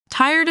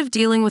Tired of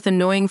dealing with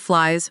annoying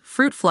flies,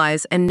 fruit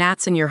flies, and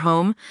gnats in your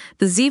home?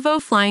 The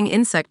Zevo Flying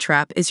Insect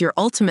Trap is your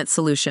ultimate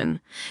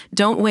solution.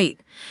 Don't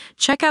wait.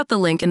 Check out the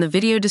link in the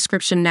video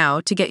description now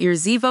to get your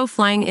Zevo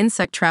Flying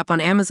Insect Trap on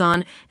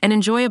Amazon and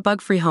enjoy a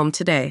bug-free home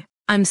today.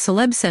 I'm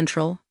Celeb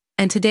Central,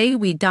 and today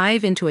we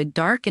dive into a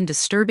dark and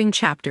disturbing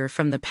chapter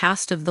from the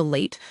past of the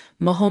late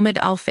Mohamed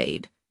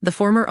Al-Fayed, the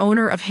former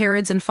owner of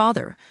Harrods and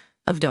father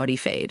of Dodi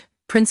Fayed,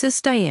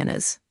 Princess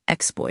Diana's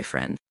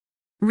ex-boyfriend.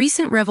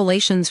 Recent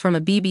revelations from a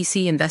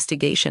BBC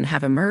investigation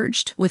have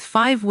emerged, with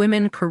 5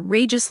 women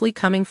courageously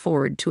coming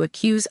forward to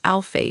accuse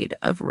Al-Fayed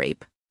of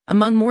rape,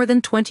 among more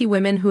than 20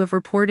 women who have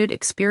reported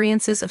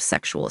experiences of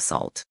sexual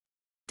assault.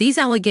 These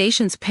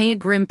allegations paint a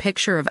grim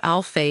picture of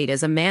Al-Fayed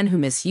as a man who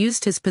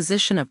misused his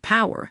position of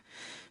power,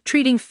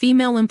 treating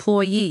female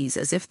employees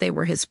as if they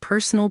were his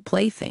personal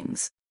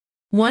playthings.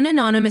 One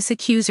anonymous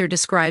accuser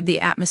described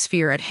the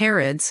atmosphere at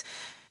Harrods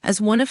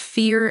as one of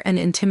fear and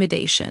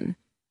intimidation,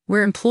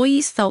 where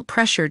employees felt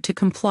pressured to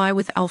comply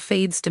with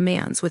Al-Fayed's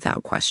demands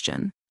without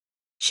question.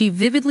 She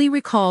vividly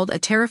recalled a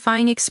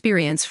terrifying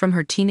experience from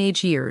her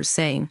teenage years,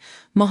 saying,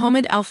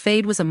 "Mohamed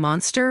Al-Fayed was a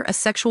monster, a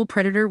sexual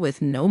predator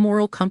with no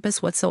moral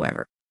compass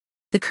whatsoever."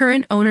 The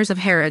current owners of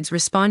Harrods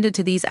responded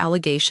to these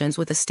allegations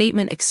with a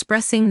statement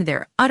expressing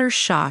their utter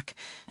shock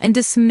and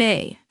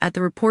dismay at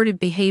the reported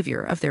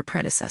behavior of their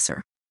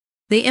predecessor.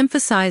 They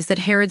emphasized that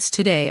Harrods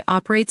today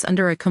operates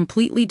under a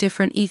completely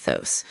different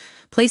ethos,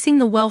 placing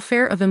the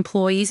welfare of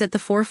employees at the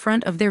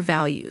forefront of their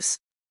values.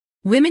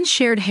 Women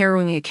shared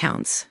harrowing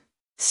accounts,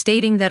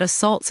 stating that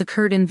assaults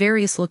occurred in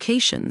various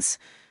locations,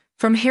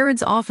 from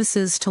Harrods'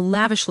 offices to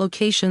lavish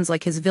locations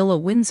like his Villa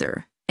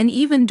Windsor, and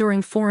even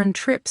during foreign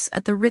trips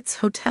at the Ritz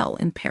Hotel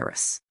in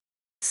Paris.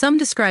 Some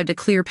described a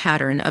clear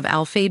pattern of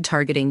Al-Fayed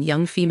targeting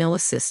young female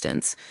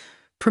assistants,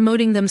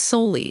 promoting them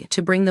solely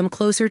to bring them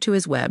closer to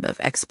his web of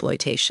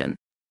exploitation.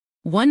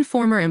 One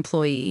former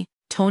employee,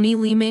 Tony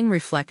Leeming,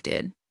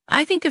 reflected,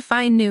 "I think if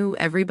I knew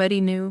everybody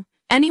knew,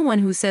 anyone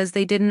who says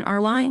they didn't are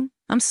lying.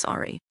 I'm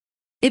sorry."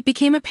 It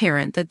became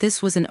apparent that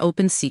this was an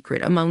open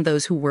secret among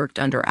those who worked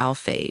under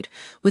Al-Fayed,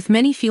 with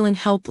many feeling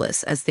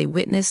helpless as they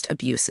witnessed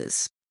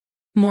abuses.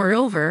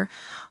 Moreover,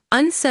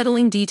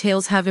 unsettling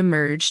details have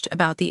emerged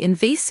about the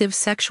invasive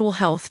sexual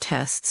health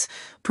tests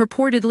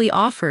purportedly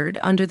offered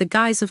under the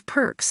guise of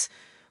perks,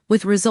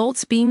 with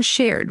results being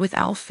shared with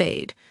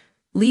Al-Fayed,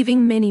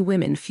 leaving many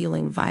women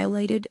feeling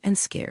violated and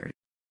scared.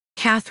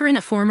 Catherine,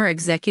 a former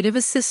executive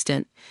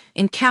assistant,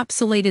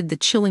 encapsulated the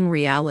chilling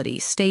reality,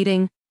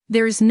 stating,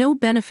 "There is no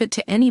benefit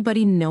to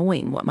anybody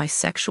knowing what my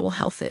sexual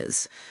health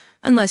is,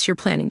 unless you're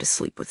planning to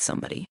sleep with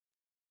somebody."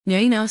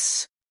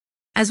 Yes.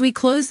 As we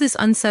close this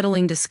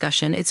unsettling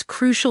discussion, it's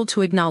crucial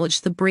to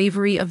acknowledge the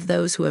bravery of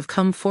those who have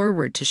come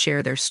forward to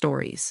share their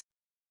stories.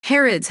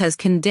 Harrods has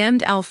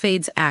condemned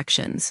Al-Fayed's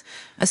actions,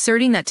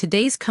 asserting that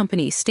today's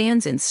company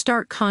stands in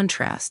stark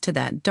contrast to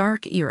that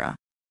dark era.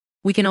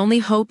 We can only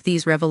hope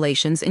these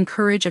revelations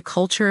encourage a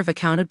culture of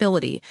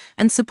accountability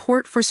and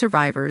support for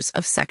survivors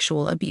of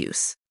sexual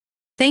abuse.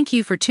 Thank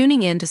you for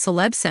tuning in to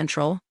Celeb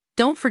Central.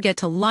 Don't forget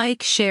to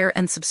like, share,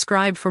 and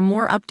subscribe for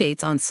more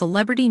updates on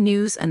celebrity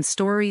news and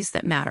stories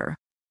that matter.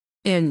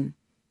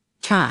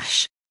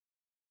 Gosh.